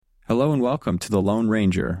Hello and welcome to The Lone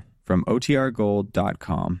Ranger from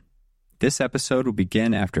OTRGold.com. This episode will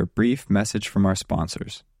begin after a brief message from our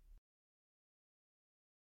sponsors.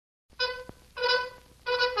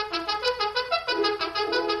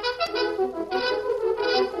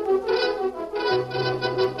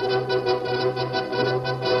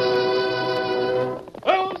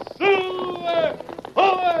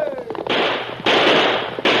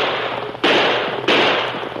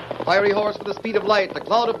 Fiery horse with the speed of light, the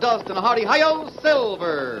cloud of dust, and a hearty hi-yo,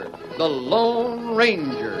 Silver, the Lone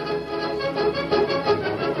Ranger.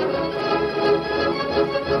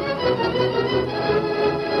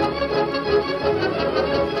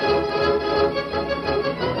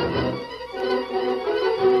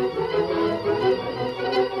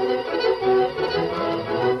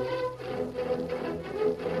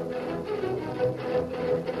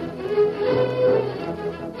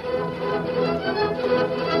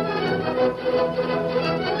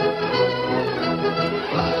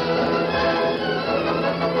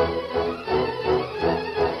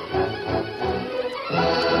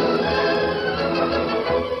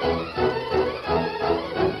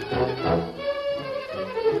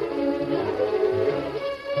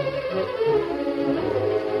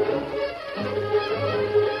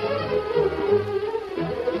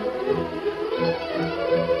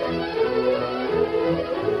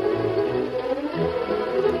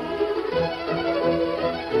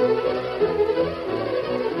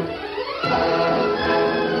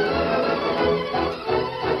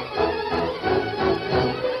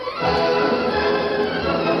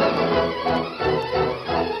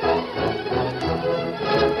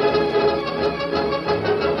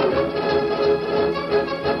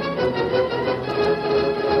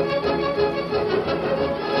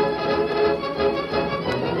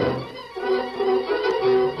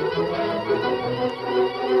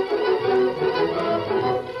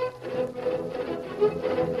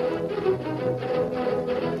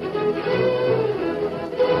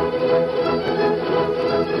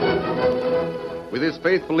 With his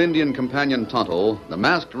faithful Indian companion Tonto, the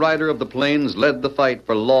masked rider of the plains led the fight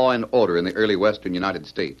for law and order in the early western United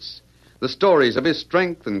States. The stories of his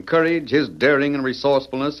strength and courage, his daring and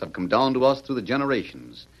resourcefulness have come down to us through the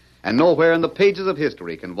generations. And nowhere in the pages of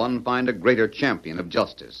history can one find a greater champion of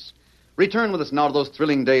justice. Return with us now to those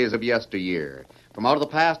thrilling days of yesteryear. From out of the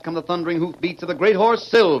past come the thundering hoofbeats of the great horse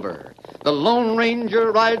Silver. The Lone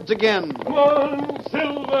Ranger rides again. Come on,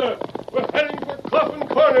 Silver! We're heading for Coffin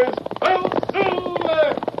Corners. Oh,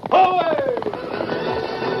 Silver! Away!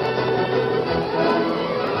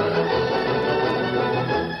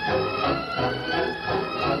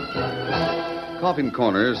 Coffin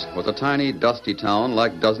Corners was a tiny, dusty town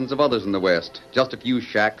like dozens of others in the West. Just a few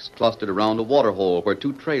shacks clustered around a waterhole where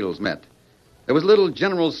two trails met. There was a little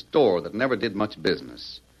general store that never did much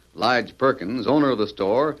business. Lige Perkins, owner of the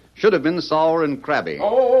store, should have been sour and crabby.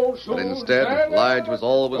 But instead, Lige was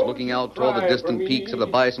always looking out toward the distant peaks of the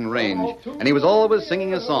Bison Range, and he was always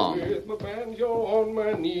singing a song. With my banjo on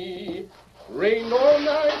my knee, rained all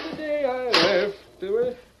night the day I left.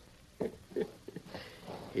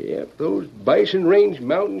 Yep, those Bison Range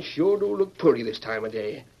mountains sure do look pretty this time of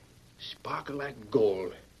day. Sparkle like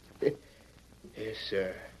gold. Yes,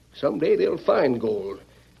 sir. Someday they'll find gold.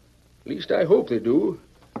 At least I hope they do.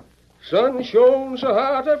 Sun shone so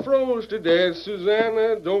hot I froze to death.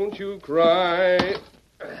 Susanna, don't you cry.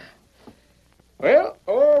 Well,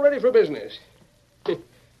 all ready for business.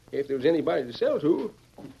 If there's anybody to sell to.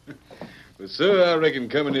 Well, sir, I reckon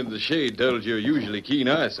coming into the shade tells your usually keen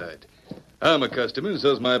eyesight. I'm a customer, and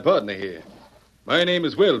so's my partner here. My name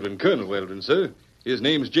is Weldon, Colonel Weldon, sir. His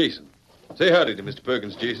name's Jason. Say howdy to Mr.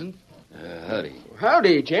 Perkins, Jason. Howdy.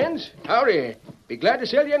 Howdy, gents. Howdy. Be glad to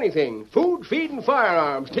sell you anything. Food, feed, and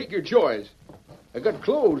firearms. Take your choice. I got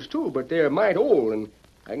clothes, too, but they're might old, and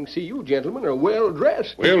I can see you gentlemen are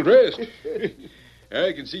well-dressed. Well-dressed?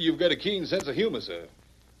 I can see you've got a keen sense of humor, sir.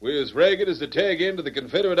 We're as ragged as the tag end of the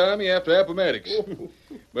Confederate Army after Appomattox.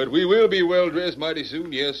 But we will be well-dressed mighty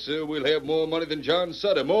soon. Yes, sir, we'll have more money than John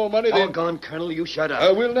Sutter. More money than... Doggone, Colonel, you shut up.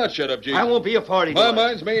 I will not shut up, Jason. I won't be a party to My it.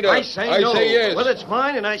 mind's made up. I say no. I say yes. Well, it's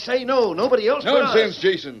mine, and I say no. Nobody else but us. Nonsense,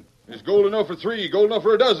 Jason. There's gold enough for 3, gold enough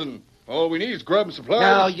for a dozen. All we need is grub and supplies.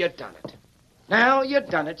 Now you done it. Now you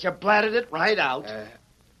done it. You blatted it right out.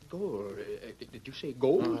 Gold. Did you say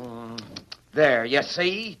gold? There, you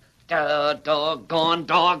see? Doggone.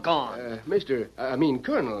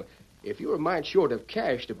 Colonel, if you're a mite short of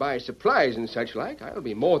cash to buy supplies and such like, I'll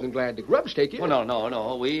be more than glad to grubstake you. Oh,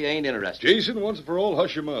 no. We ain't interested. Jason, once and for all,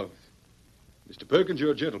 hush your mouth. Mr. Perkins,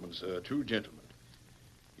 you're a gentleman, sir, a true gentleman.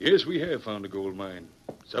 Yes, we have found a gold mine.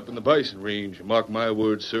 It's up in the Bison Range. Mark my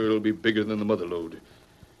words, sir, it'll be bigger than the Mother Lode.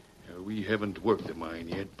 We haven't worked the mine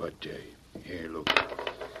yet, but here, look.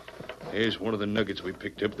 There's one of the nuggets we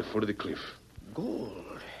picked up at the foot of the cliff.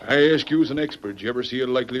 Gold. I ask you as an expert, did you ever see a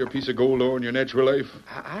likelier piece of gold ore in your natural life?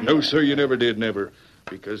 No, sir, you never did, never.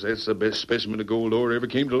 Because that's the best specimen of gold ore ever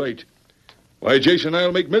came to light. Why, Jason,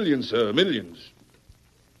 I'll make millions, sir, millions.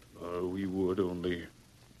 Oh, we would only...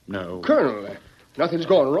 No. Colonel, nothing's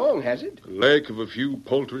gone wrong, has it? Lack of a few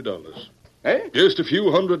paltry dollars. Eh? Just a few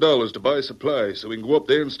 $100s to buy supplies so we can go up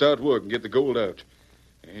there and start work and get the gold out.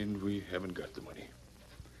 And we haven't got the money.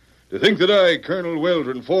 To think that I, Colonel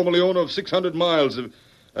Weldon, formerly owner of 600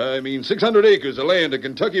 acres of land in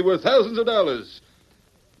Kentucky worth thousands of dollars.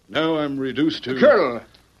 Now I'm reduced to... Colonel,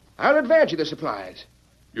 I'll advance you the supplies.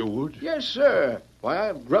 You would? Yes, sir. Why,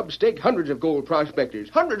 I've grub-staked hundreds of gold prospectors.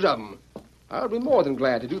 Hundreds of them. I'll be more than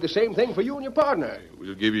glad to do the same thing for you and your partner.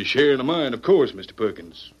 We'll give you a share in the mine, of course, Mr.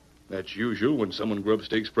 Perkins. That's usual when someone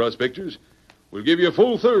grub-stakes prospectors. We'll give you a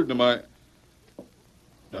full third in the mine.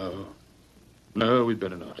 No, we'd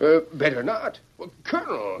better not. Better not? Well,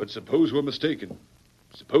 Colonel... But suppose we're mistaken.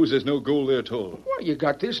 Suppose there's no gold there at all. Well, you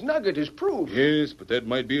got this nugget as proof. Yes, but that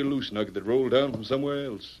might be a loose nugget that rolled down from somewhere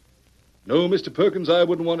else. No, Mr. Perkins, I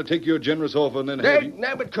wouldn't want to take your generous offer and then have you...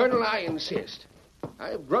 Now, but, Colonel, I insist.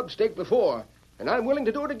 I've grub-staked before, and I'm willing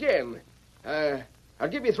to do it again. I'll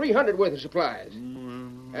give you 300 worth of supplies.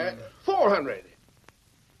 400.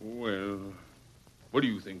 Well, what do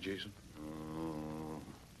you think, Jason?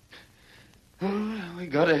 We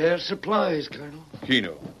gotta have supplies, Colonel.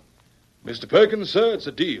 Keno. Mr. Perkins, sir, it's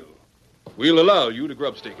a deal. We'll allow you to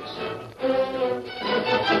grub-stake us.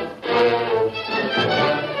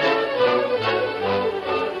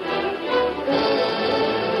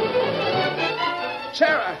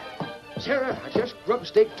 Sarah, I just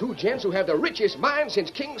grub-staked two gents who have the richest mine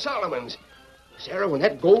since King Solomon's. Sarah, when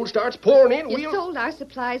that gold starts pouring in, You sold our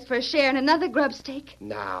supplies for a share in another grub stake.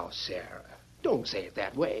 Now, Sarah, don't say it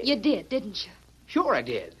that way. You did, didn't you? Sure I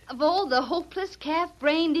did. Of all the hopeless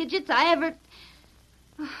calf-brained idiots I ever...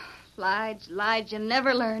 Lige, you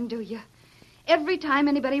never learn, do you? Every time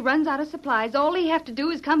anybody runs out of supplies, all he have to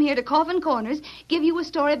do is come here to Coffin Corners, give you a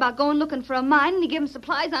story about going looking for a mine, and you give him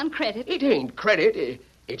supplies on credit. It ain't credit.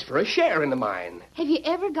 It's for a share in the mine. Have you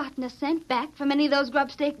ever gotten a cent back from any of those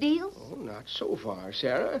grub stake deals? Oh, not so far,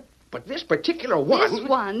 Sarah. But this particular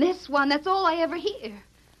one... This one, that's all I ever hear.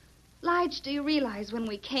 Lige, do you realize when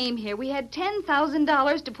we came here, we had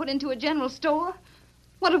 $10,000 to put into a general store?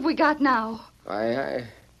 What have we got now? I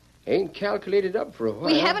ain't calculated up for a while.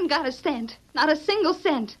 We haven't got a cent. Not a single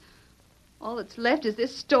cent. All that's left is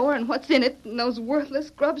this store and what's in it and those worthless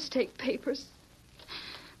grub stake papers.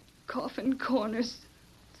 Coffin Corners.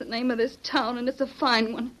 It's the name of this town, and it's a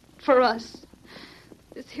fine one. For us.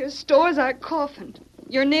 This here store's our coffin.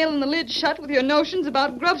 You're nailing the lid shut with your notions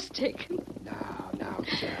about grub stake. Now,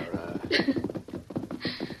 Sarah.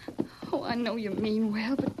 Oh, I know you mean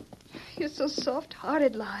well, but you're so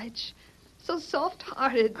soft-hearted, Lige. So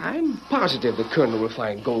soft-hearted. I'm positive the Colonel will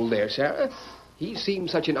find gold there, Sarah. He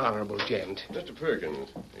seems such an honorable gent. Mr. Perkins,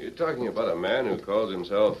 are you talking about a man who calls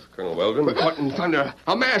himself Colonel Weldon? But what in thunder?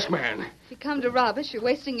 A masked man. If you come to rob us, you're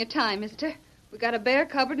wasting your time, mister. We got a bare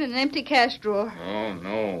cupboard and an empty cash drawer. Oh,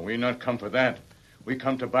 no, we not come for that. We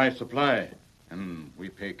come to buy supply, and we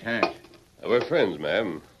pay cash. We're friends,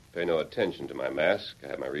 ma'am. Pay no attention to my mask. I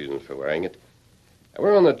have my reasons for wearing it.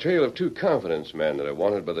 We're on the trail of two confidence men that are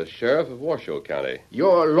wanted by the sheriff of Washoe County.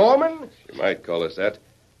 You're lawman? You might call us that.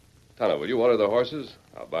 Tonto, will you water the horses?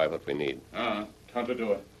 I'll buy what we need. Time to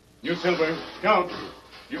do it. You, Silver, Scout,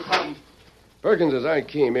 you come. Perkins, as I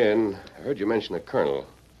came in, I heard you mention a colonel.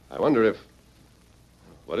 I wonder if...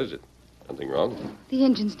 What is it? Something wrong? The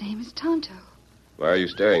engine's name is Tonto. Why are you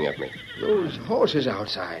staring at me? Those horses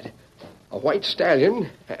outside. A white stallion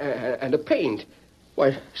and a paint.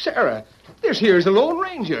 Why, Sarah, this here's the Lone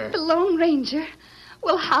Ranger. The Lone Ranger?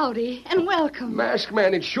 Well, howdy, and welcome. Masked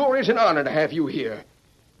man, it sure is an honor to have you here.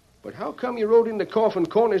 But how come you rode into Coffin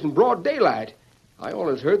Corners in broad daylight? I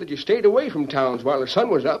always heard that you stayed away from towns while the sun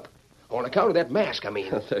was up. On account of that mask, I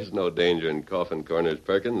mean. There's no danger in Coffin Corners,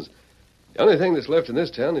 Perkins. The only thing that's left in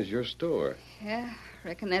this town is your store. Yeah,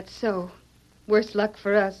 reckon that's so. Worse luck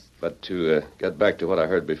for us. But to get back to what I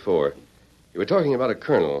heard before, you were talking about a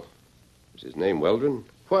colonel. Was his name Weldon?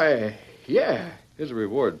 Why, yeah. Here's a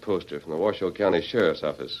reward poster from the Washoe County Sheriff's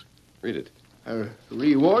Office. Read it. A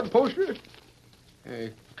reward poster?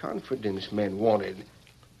 Confidence men wanted.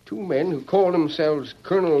 Two men who call themselves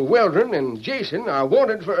Colonel Weldon and Jason are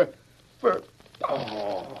wanted for...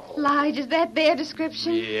 Oh. Lige, is that their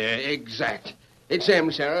description? Yeah, exact. It's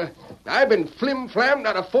them, Sarah. I've been flim-flammed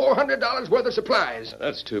out of $400 worth of supplies.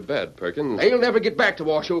 That's too bad, Perkins. They'll never get back to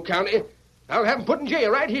Washoe County. I'll have them put in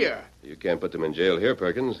jail right here. You can't put them in jail here,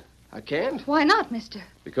 Perkins, I can't? Why not, mister?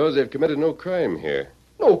 because they've committed no crime here.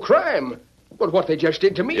 No crime. But what they just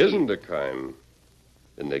did to me... Isn't a crime.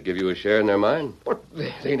 Didn't they give you a share in their mine? But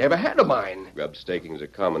they never had a mine. Grub staking's a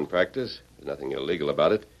common practice. There's nothing illegal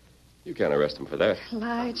about it. You can't arrest them for that.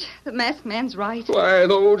 Lige, the masked man's right. Why,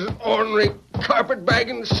 those ornery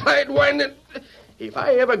carpet-bagging, sidewinding... If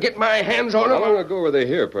I ever get my hands on How them... long ago were they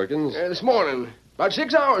here, Perkins? This morning. About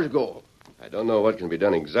 6 hours ago. I don't know what can be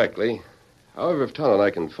done exactly. However, if Tonto and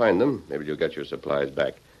I can find them, maybe you'll get your supplies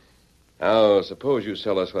back. Now, suppose you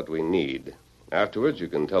tell us what we need. Afterwards, you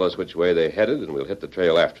can tell us which way they headed, and we'll hit the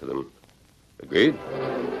trail after them. Agreed?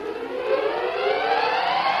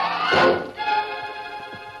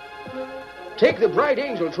 Take the Bright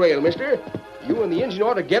Angel Trail, mister. You and the engine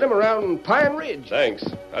ought to get him around Pine Ridge. Thanks.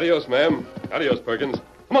 Adios, ma'am. Adios, Perkins.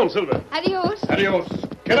 Come on, Silver. Adios. Adios.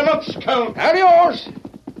 Get him up, Scout. Adios!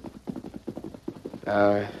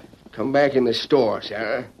 Come back in the store,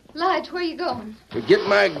 Sarah. Lige, where you going? To get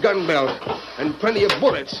my gun belt and plenty of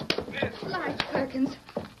bullets. Lige Perkins,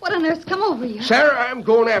 what on earth's come over you? Sarah, I'm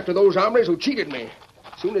going after those hombres who cheated me.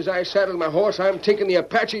 As soon as I saddle my horse, I'm taking the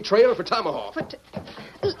Apache Trail for Tomahawk. But,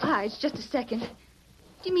 Lige, just a second.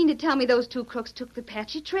 Do you mean to tell me those two crooks took the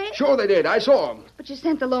Apache Trail? Sure they did. I saw them. But you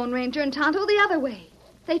sent the Lone Ranger and Tonto the other way.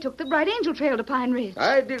 They took the Bright Angel Trail to Pine Ridge.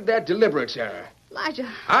 I did that deliberate, Sarah. Elijah.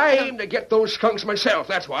 I aim to get those skunks myself,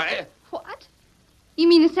 that's why. What? You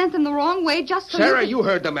mean you sent them the wrong way just so Sarah, you you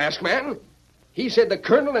heard the masked man. He said the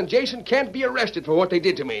Colonel and Jason can't be arrested for what they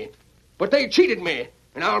did to me. But they cheated me,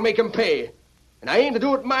 and I'll make them pay. And I aim to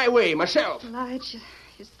do it my way, myself. Elijah,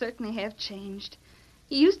 you certainly have changed.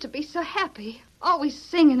 You used to be so happy, always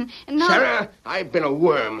singing, and now... Sarah, I've been a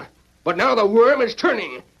worm. But now the worm is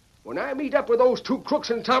turning. When I meet up with those two crooks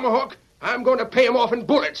in Tomahawk, I'm going to pay them off in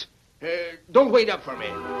bullets. Don't wait up for me.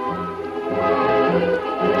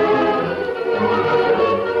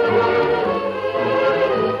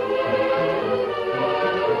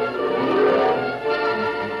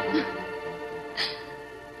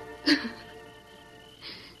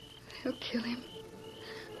 They'll kill him.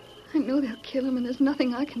 I know they'll kill him, and there's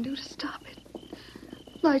nothing I can do to stop it.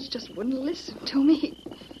 Lige just wouldn't listen to me.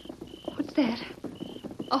 What's that?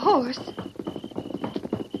 A horse.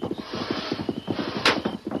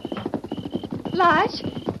 Lige?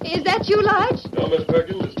 Is that you, Lige? No, Miss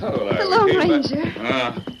Perkins, it's Tonto and I. The We Lone came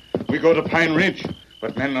Ranger. We go to Pine Ridge,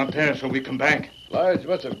 but men not there, so we come back. Lige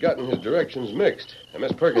must have gotten his directions mixed. And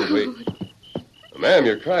Miss Perkins, Ma'am,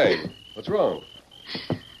 you're crying. What's wrong?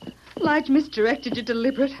 Lige misdirected you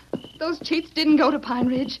deliberate. Those cheats didn't go to Pine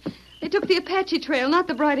Ridge. They took the Apache Trail, not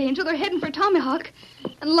the Bright Angel. They're heading for Tomahawk.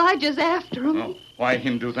 And Elijah's after them. Oh, why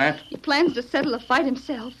him do that? He plans to settle a fight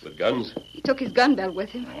himself. With guns? He took his gun belt with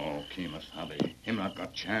him. Oh, Kemosabe. Him not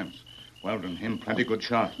got chance. Well done, him plenty good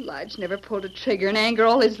shot. Lige never pulled a trigger in anger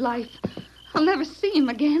all his life. I'll never see him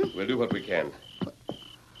again. We'll do what we can.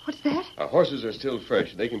 What's that? Our horses are still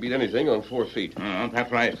fresh. They can beat anything on 4 feet.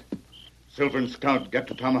 That's right. Silver and Scout get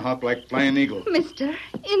to Tomahawk like flying eagle. Mister,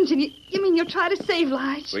 Injun, you mean you'll try to save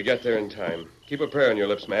Lige? We get there in time. Keep a prayer on your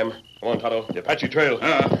lips, ma'am. Come on, Tonto. The Apache Trail.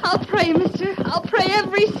 I'll pray, mister. I'll pray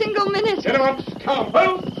every single minute. Get him up, Scout.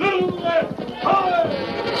 Well, Silver!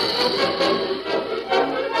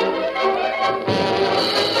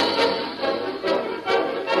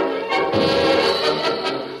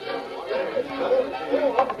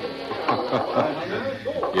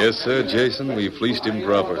 Yes, sir, Jason. We fleeced him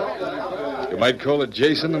proper. You might call it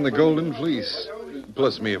Jason and the Golden Fleece.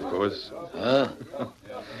 Plus me, of course. Huh?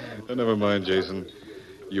 Never mind, Jason.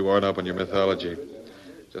 You aren't up on your mythology.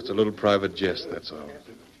 Just a little private jest, that's all.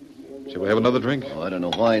 Shall we have another drink? Oh, I don't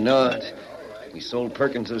know why not. We sold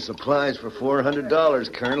Perkins' supplies for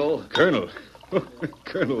 $400, Colonel. Colonel?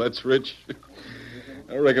 Colonel, that's rich.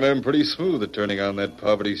 I reckon I'm pretty smooth at turning on that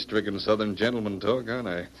poverty-stricken southern gentleman talk, aren't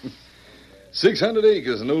I? 600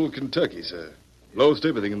 acres in old Kentucky, sir. Lost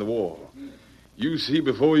everything in the war. You see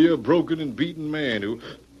before you a broken and beaten man who...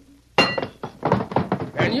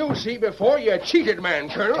 And you see before you a cheated man,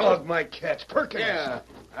 Colonel. Dog my cats, Perkins. Yeah,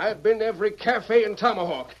 I've been to every cafe in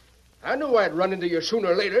Tomahawk. I knew I'd run into you sooner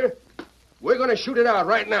or later. We're going to shoot it out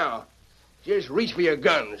right now. Just reach for your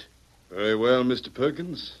guns. Very well, Mr.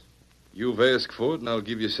 Perkins. You've asked for it, and I'll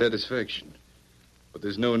give you satisfaction. But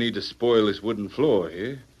there's no need to spoil this wooden floor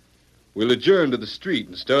here. We'll adjourn to the street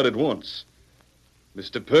and start at once.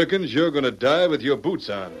 Mr. Perkins, you're going to die with your boots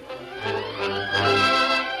on.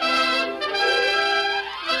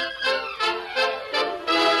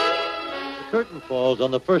 The curtain falls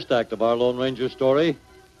on the first act of our Lone Ranger story.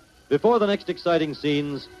 Before the next exciting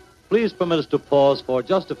scenes, please permit us to pause for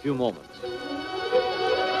just a few moments.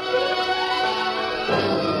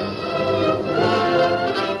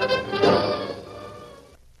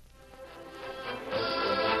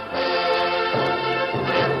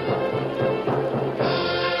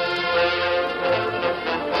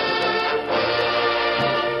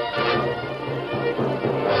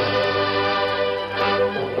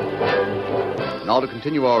 Now to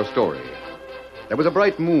continue our story. There was a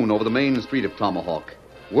bright moon over the main street of Tomahawk.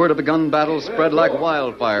 Word of the gun battle spread like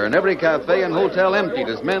wildfire, and every cafe and hotel emptied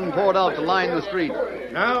as men poured out to line the street.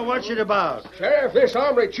 Now, what's it about? Sheriff, this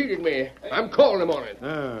hombre cheated me. I'm calling him on it.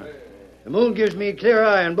 The moon gives me a clear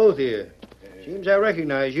eye on both of you. Seems I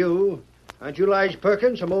recognize you. Aren't you Lige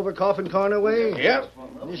Perkins from over Coffin Corner way? Yep.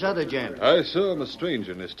 And this other gent. I saw him a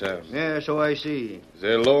stranger in this town. Yeah, so I see. Is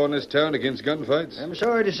there law in this town against gunfights? I'm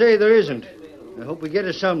sorry to say there isn't. I hope we get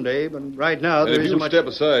it someday, but right now there If isn't you much... step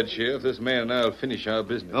aside, Sheriff, this man and I'll finish our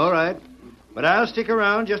business. All right. But I'll stick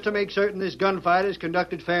around just to make certain this gunfight is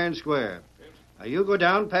conducted fair and square. Now, you go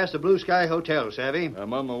down past the Blue Sky Hotel, savvy?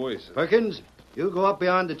 I'm on my way, sir. Perkins, you go up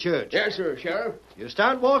beyond the church. Yes, sir, Sheriff. You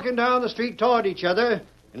start walking down the street toward each other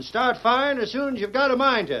and start firing as soon as you've got a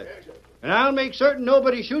mind to. And I'll make certain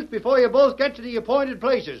nobody shoots before you both get to the appointed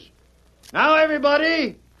places. Now,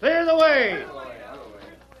 everybody, clear the way.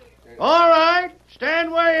 All right,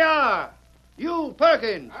 stand where you are. You,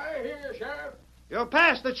 Perkins. I hear you, Sheriff. You're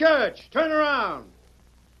past the church. Turn around.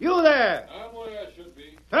 You there. I'm where I should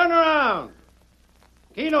be. Turn around.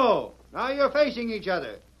 Keno, now you're facing each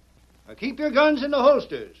other. Now keep your guns in the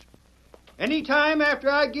holsters. Any time after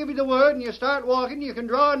I give you the word and you start walking, you can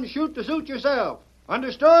draw and shoot to suit yourself.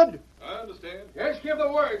 Understood? I understand. Yes, give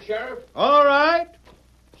the word, Sheriff. All right.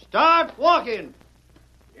 Start walking.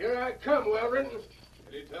 Here I come, Weldon.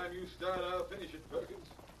 Anytime you start, I'll finish it, Perkins.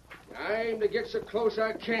 I aim to get so close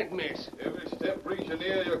I can't miss. Every step brings you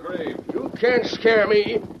near your grave. You can't scare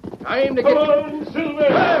me. I aim to get... Come on,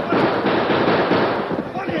 Silver!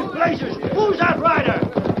 What in blazes? Who's that rider?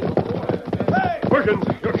 Perkins,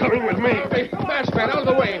 you're coming with me. Hey, fast man, out of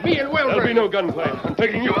the way. Me and Weldon. There'll be no gunplay. I'm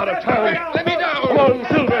taking you out of town. Let me down. Come on,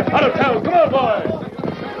 Silver. Out of town. Come on, boy.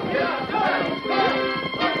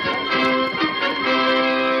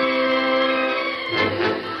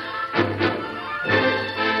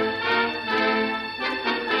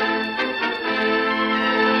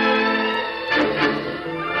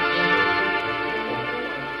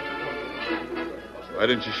 Why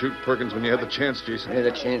didn't you shoot Perkins when you had the chance, Jason?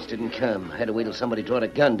 The chance didn't come. I had to wait till somebody drawn a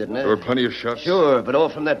gun, didn't I? There were plenty of shots. Sure, but all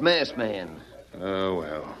from that masked man. Oh,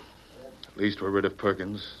 well. At least we're rid of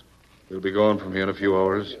Perkins. We'll be gone from here in a few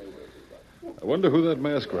hours. I wonder who that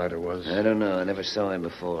masked rider was. I don't know. I never saw him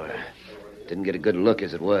before. Didn't get a good look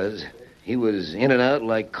as it was. He was in and out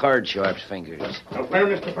like card sharp's fingers. Now, where,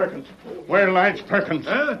 Mr. Perkins? Where Lige Perkins?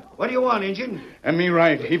 Huh? What do you want, Injun? And me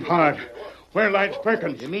right, heap hard. Where Lige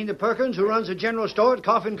Perkins? You mean the Perkins who runs the general store at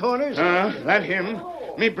Coffin Corners? That him.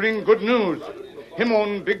 Me bring good news. Him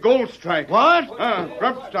own big gold strike. What?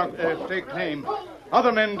 Grub stock stake claim.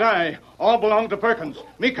 Other men die. All belong to Perkins.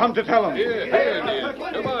 Me come to tell him. Here, dear.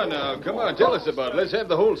 Come on now. Come on. Tell us about it. Let's have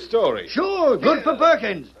the whole story. Sure, good for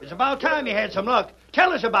Perkins. It's about time he had some luck.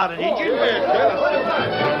 Tell us about it, Injun.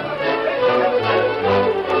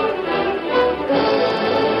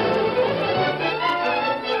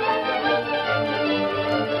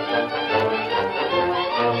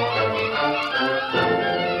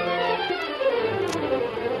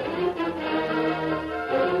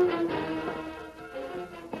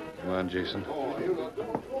 Jason.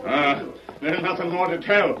 There's nothing more to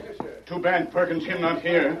tell. Too bad Perkins him not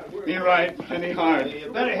here. Me right, any hard.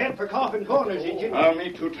 You better head for Coffin Corners, Injun.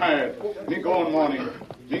 Me too tired. Me go in morning.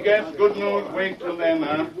 Me guess good news wait till then,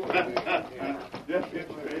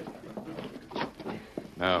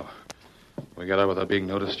 Now, we get out without being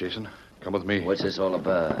noticed, Jason. Come with me. What's this all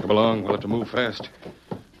about? Come along. We'll have to move fast.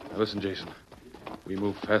 Now, listen, Jason. We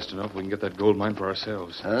move fast enough, we can get that gold mine for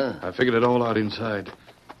ourselves. Huh? I figured it all out inside.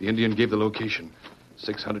 The Indian gave the location.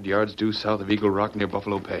 600 yards due south of Eagle Rock near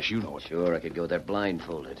Buffalo Pass. You know it. Sure, I could go there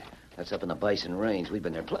blindfolded. That's up in the Bison Range. We've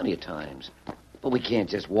been there plenty of times. But we can't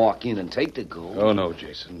just walk in and take the gold. Oh, no,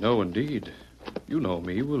 Jason. No, indeed. You know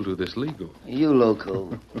me. We'll do this legal. You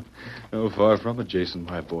loco. No, far from it, Jason,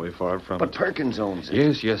 my boy. Far from But it. Perkins owns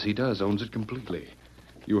it. Yes, he does. Owns it completely.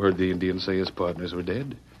 You heard the Indian say his partners were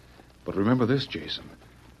dead. But remember this, Jason.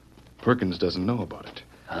 Perkins doesn't know about it.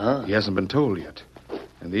 Huh? He hasn't been told yet.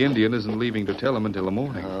 And the Indian isn't leaving to tell him until the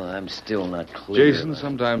morning. Oh, I'm still not clear. Jason,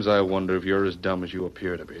 sometimes I wonder if you're as dumb as you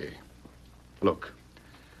appear to be. Look,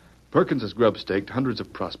 Perkins has grub-staked hundreds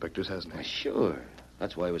of prospectors, hasn't he? Sure.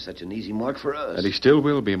 That's why it was such an easy mark for us. And he still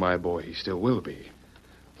will be, my boy. He still will be.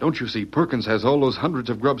 Don't you see, Perkins has all those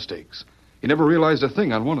hundreds of grub stakes. He never realized a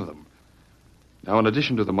thing on one of them. Now, in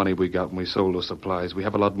addition to the money we got when we sold those supplies, we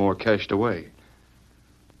have a lot more cached away.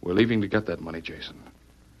 We're leaving to get that money, Jason.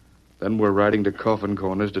 Then we're riding to Coffin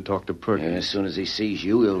Corners to talk to Perkins. As soon as he sees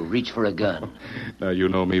you, he'll reach for a gun. Now, you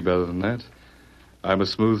know me better than that. I'm a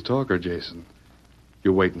smooth talker, Jason.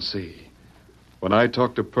 You wait and see. When I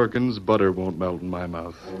talk to Perkins, butter won't melt in my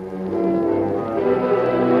mouth.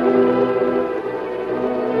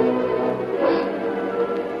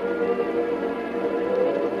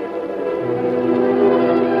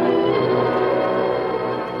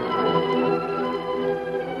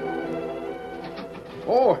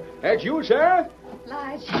 Oh, that's you, Sarah?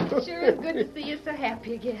 Lige, it sure is good to see you so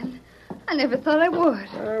happy again. I never thought I would.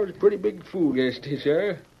 I was a pretty big fool yesterday,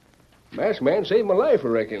 Sarah. Masked man saved my life, I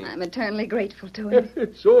reckon. I'm eternally grateful to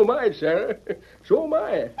him. So am I, Sarah. So am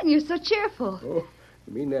I. And you're so cheerful. Oh,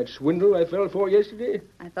 you mean that swindle I fell for yesterday?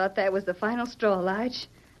 I thought that was the final straw, Lige.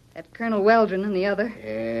 That Colonel Weldon and the other.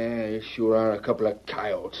 Yeah, you sure are a couple of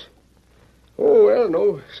coyotes. Oh, well,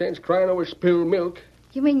 no sense crying over spilled milk.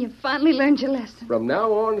 You mean you finally learned your lesson? From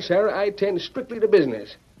now on, Sarah, I tend strictly to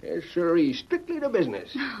business. Yes, sirree, strictly to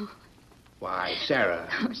business. Why, Sarah.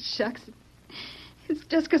 Oh, shucks. It's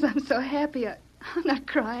just because I'm so happy. I'm not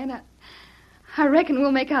crying. I reckon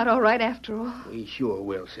we'll make out all right after all. We sure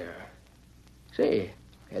will, Sarah. Say,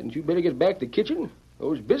 hadn't you better get back to the kitchen?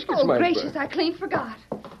 Those biscuits might... Oh, gracious, I clean forgot.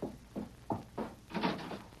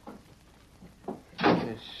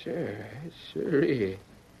 Yes, sir. Yes, sirree.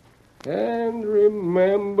 And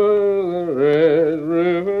remember the Red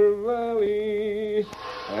River Valley.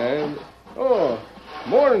 And... Oh,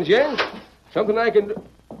 morning, gents. Something I can do...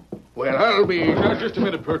 Well, I'll be... Now, just a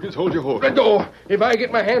minute, Perkins. Hold your horse. Let go. If I get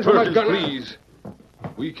my hands on my Perkins, gun... please.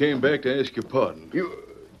 We came back to ask your pardon.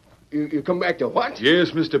 You come back to what?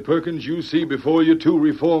 Yes, Mr. Perkins, you see before you two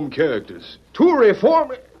reformed characters. Two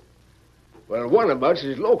reform... Well, one of us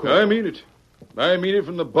is local. I mean it. I mean it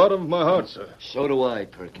from the bottom of my heart, sir. So do I,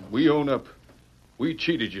 Perkins. We own up. We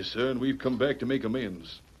cheated you, sir, and we've come back to make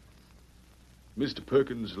amends. Mr.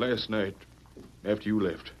 Perkins, last night, after you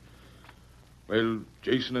left, well,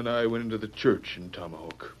 Jason and I went into the church in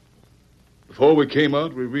Tomahawk. Before we came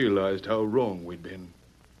out, we realized how wrong we'd been.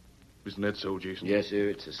 Isn't that so, Jason? Yes, sir,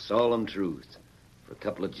 it's a solemn truth. For a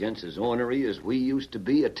couple of gents as ornery as we used to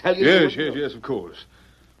be, I tell you... Yes, of course.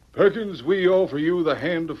 Perkins, we offer you the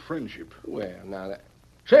hand of friendship. Well, now that...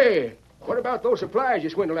 Say, what about those supplies you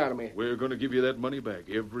swindled out of me? We're going to give you that money back,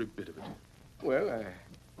 every bit of it. Well,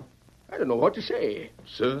 I don't know what to say.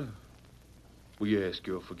 Sir, we ask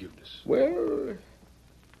your forgiveness. Well,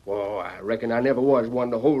 I reckon I never was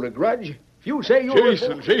one to hold a grudge. If you say you're...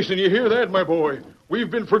 Jason, you hear that, my boy?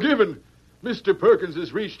 We've been forgiven. Mr. Perkins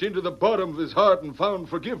has reached into the bottom of his heart and found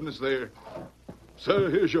forgiveness there. Sir,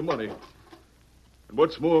 here's your money. And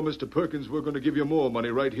what's more, Mr. Perkins, we're going to give you more money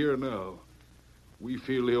right here and now. We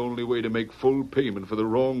feel the only way to make full payment for the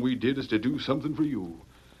wrong we did is to do something for you.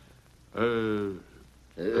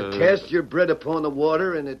 Cast your bread upon the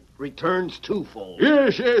water, and it returns twofold.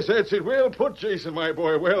 Yes, that's it. Well put, Jason, my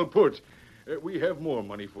boy, well put. We have more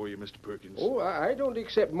money for you, Mr. Perkins. Oh, I don't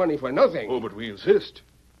accept money for nothing. Oh, but we insist.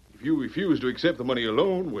 If you refuse to accept the money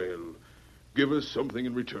alone, well, give us something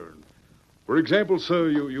in return. For example, sir,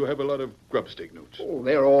 you have a lot of grubstake notes. Oh,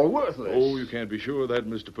 they're all worthless. Oh, you can't be sure of that,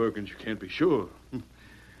 Mr. Perkins. You can't be sure.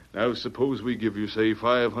 Now, suppose we give you, say,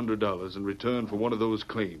 $500 in return for one of those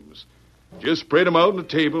claims. Just spread them out on the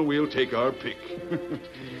table, and we'll take our pick.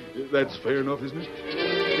 That's fair enough, isn't it?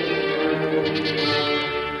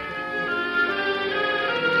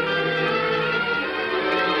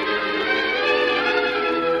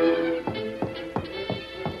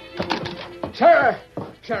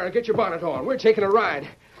 Sarah, get your bonnet on. We're taking a ride.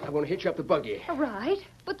 I'm going to hitch up the buggy. A ride?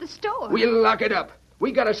 But the store. We'll lock it up.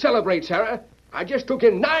 We got to celebrate, Sarah. I just took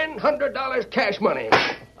in $900 cash money.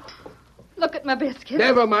 Look at my biscuits.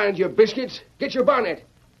 Never mind your biscuits. Get your bonnet.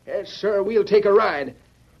 Yes, sir, we'll take a ride.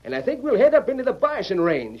 And I think we'll head up into the Bison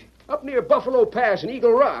Range, up near Buffalo Pass and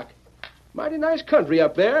Eagle Rock. Mighty nice country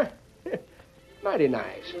up there. Mighty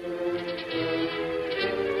nice.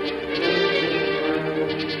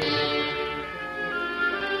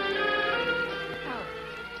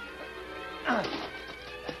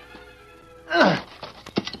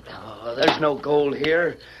 There's no gold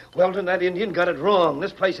here. Weldon, that Indian got it wrong.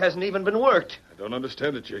 This place hasn't even been worked. I don't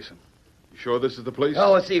understand it, Jason. You sure this is the place?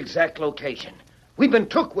 Oh, it's the exact location. We've been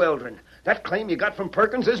took, Weldon. That claim you got from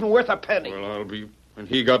Perkins isn't worth a penny. Well, I'll be... And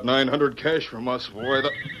he got $900 cash from us, boy.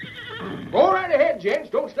 Go right ahead,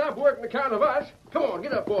 gents. Don't stop working account of us. Come on,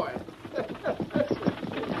 get up, boy.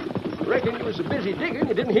 Reckon you was so busy digging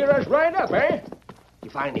you didn't hear us ride up, eh? You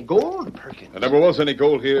find any gold, Perkins? There never was any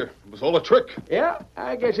gold here. It was all a trick. Yeah,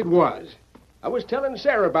 I guess it was. I was telling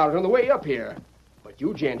Sarah about it on the way up here. But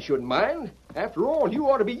you gents shouldn't mind. After all, you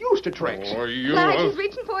ought to be used to tricks. Oh, you... Lige, he's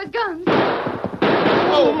reaching for his guns.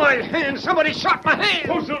 Oh, my hand! Somebody shot my hand!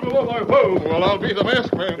 Oh, Silver, whoa. Well, I'll be the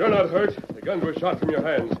masked man. You're not hurt. The guns were shot from your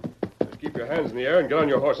hands. Just keep your hands in the air and get on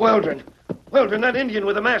your horse. Weldon, Weldon, that Indian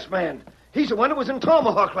with the masked man. He's the one that was in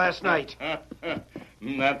Tomahawk last night.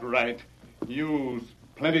 That's right. You's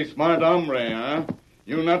plenty smart hombre, huh?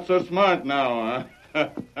 You not so smart now, huh?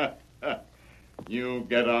 You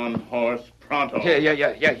get on horse pronto.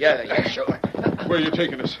 Yeah, sure. Where are you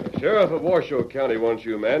taking us? Sheriff of Washoe County wants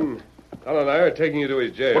you men. Hal and I are taking you to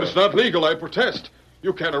his jail. But it's not legal, I protest.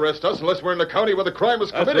 You can't arrest us unless we're in the county where the crime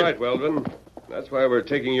was committed. That's right, Weldon. That's why we're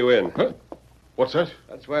taking you in. Huh? What's that?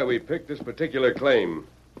 That's why we picked this particular claim.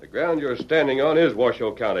 The ground you're standing on is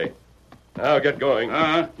Washoe County. Now get going.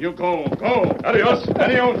 You go. Adios.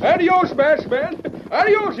 Adios, masked man.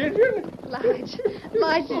 Adios, Indian.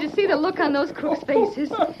 Lige, did you see the look on those crooks' faces?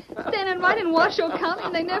 Standing right in Washoe County,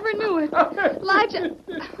 and they never knew it. Lige,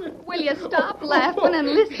 will you stop laughing and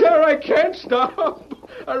listen? Sir, I can't stop.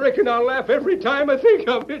 I reckon I'll laugh every time I think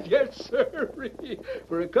of it. Yes, sir.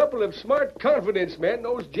 For a couple of smart confidence men,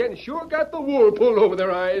 those gents sure got the wool pulled over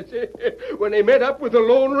their eyes when they met up with the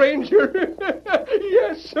Lone Ranger.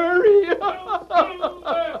 Yes, sir.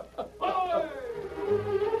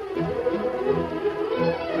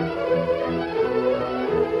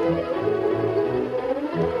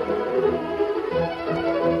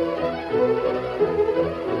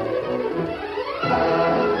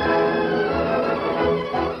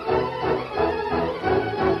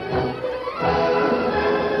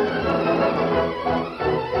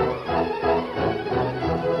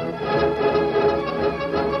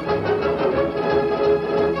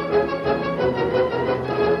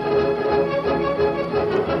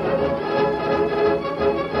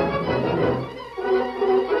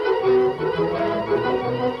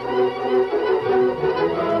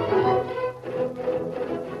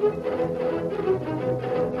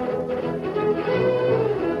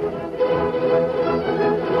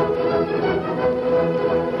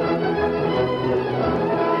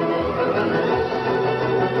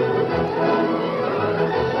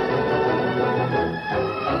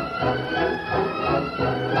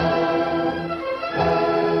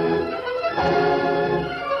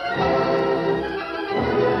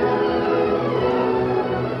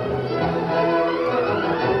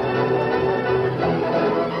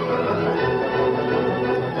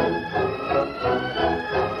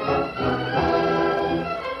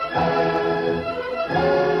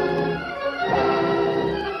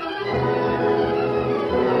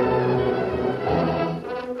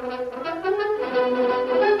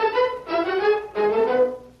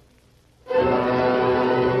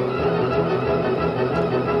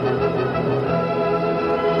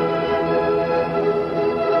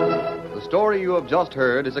 The story you have just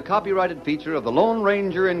heard is a copyrighted feature of the Lone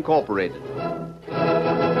Ranger Incorporated.